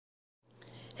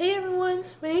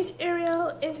my name is Ariel,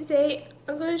 and today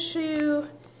I'm going to show you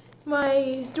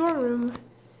my dorm room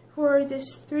for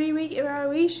this 3-week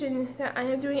evaluation that I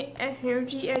am doing at Hiram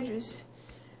G.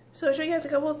 So I'll show you guys a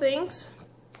couple of things.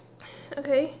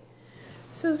 Okay,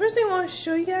 so the first thing I want to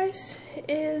show you guys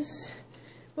is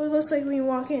what it looks like when you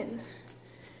walk in.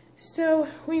 So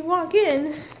when you walk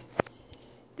in,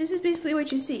 this is basically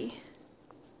what you see.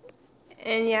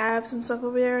 And yeah, I have some stuff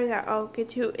over there that I'll get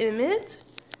to in a minute.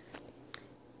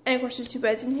 And of course there's 2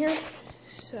 beds in here.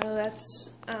 So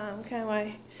that's kind of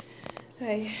why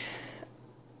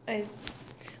I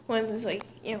wanted this, like,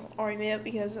 you know, already made up,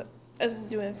 because I was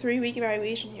doing a 3-week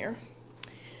evaluation here.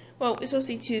 Well, it's supposed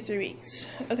to be 2 to 3 weeks.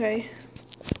 Okay.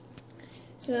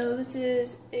 So this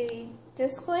is a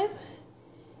disc lamp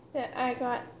that I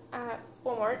got at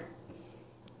Walmart.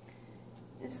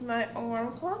 This is my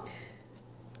alarm clock.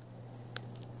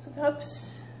 Some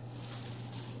cups.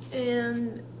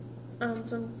 And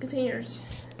some containers.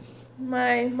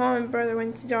 My mom and brother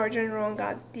went to Dollar General and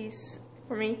got these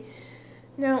for me.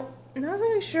 Now, I'm not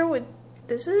really sure what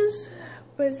this is,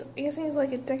 but I'm guessing it's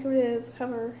like a decorative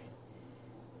cover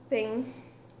thing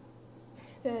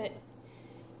that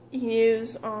you can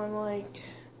use on like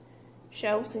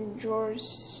shelves and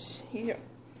drawers. You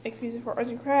can use it for arts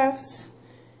and crafts.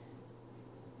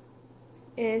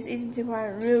 And it's easy to buy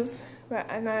and remove, but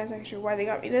I'm not exactly sure why they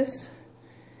got me this.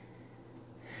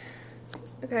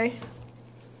 Okay.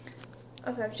 I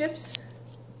also have chips,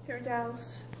 paper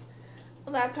towels,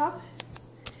 a laptop.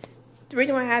 The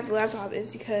reason why I have the laptop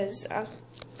is because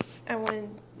I wanted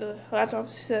the laptop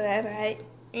so that if I had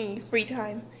any free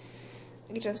time,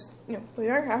 I could just, you know, play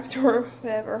Minecraft or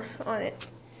whatever on it.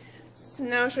 So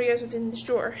now I'll show you guys what's in this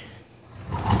drawer.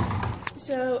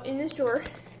 So in this drawer,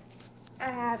 I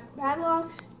have a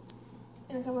padlock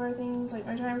and a couple other things like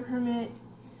my driver permit,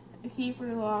 a key for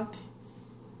the lock,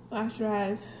 flash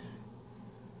drive,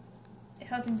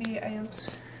 health and beauty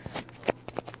items.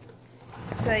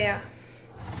 So yeah.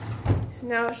 So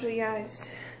now I'll show you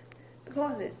guys the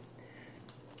closet.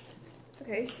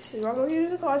 Okay, so we're all going to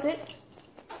use the closet.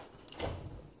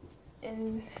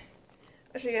 And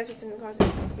I'll show you guys what's in the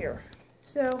closet here.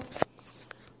 So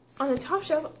on the top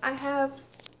shelf I have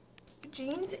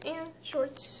jeans and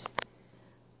shorts.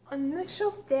 On the next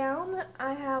shelf down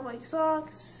I have like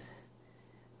socks,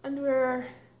 underwear,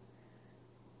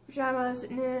 pajamas,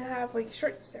 and then I have like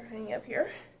shirts that are hanging up here.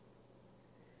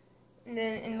 And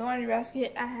then in the laundry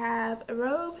basket I have a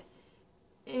robe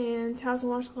and towels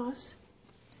and washcloths.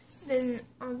 Then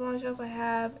on the bottom shelf I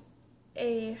have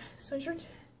a sweatshirt,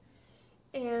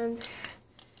 and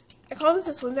I call this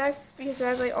a swim bag because it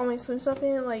has like all my swim stuff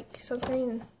in it, like sunscreen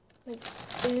and like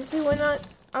bathing suit and whatnot.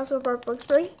 I also brought bug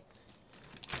spray,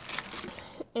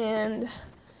 and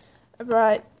I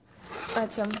brought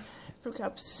some fruit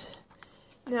cups.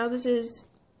 Now this is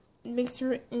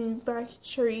mixer in black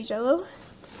cherry jello.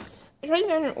 I tried to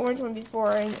find an orange one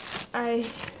before and I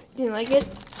didn't like it,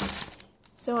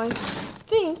 so I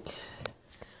think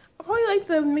I'll probably like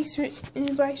the mixer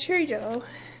in black cherry jello.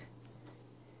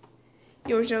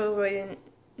 The orange jello really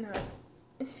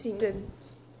didn't seem good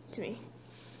to me.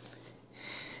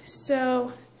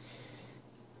 So,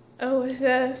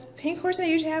 the pink horse I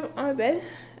usually have on my bed,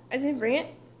 I didn't bring it.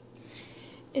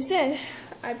 Instead,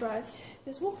 I brought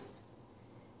this wolf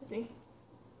with me.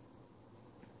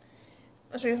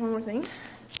 I'll show you guys one more thing.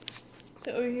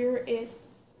 So over here is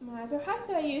my backpack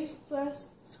that I used last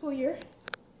school year.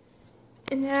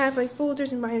 And I have like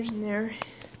folders and binders in there.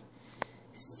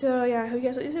 So yeah, I hope you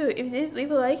guys like this video. If you did,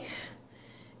 leave a like.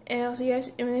 And I'll see you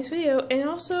guys in my next video. And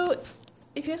also, if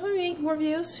you guys want me to make more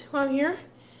videos while I'm here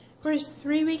for this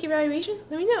 3-week evaluation,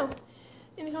 let me know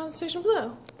in the comment section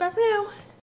below. Bye for now.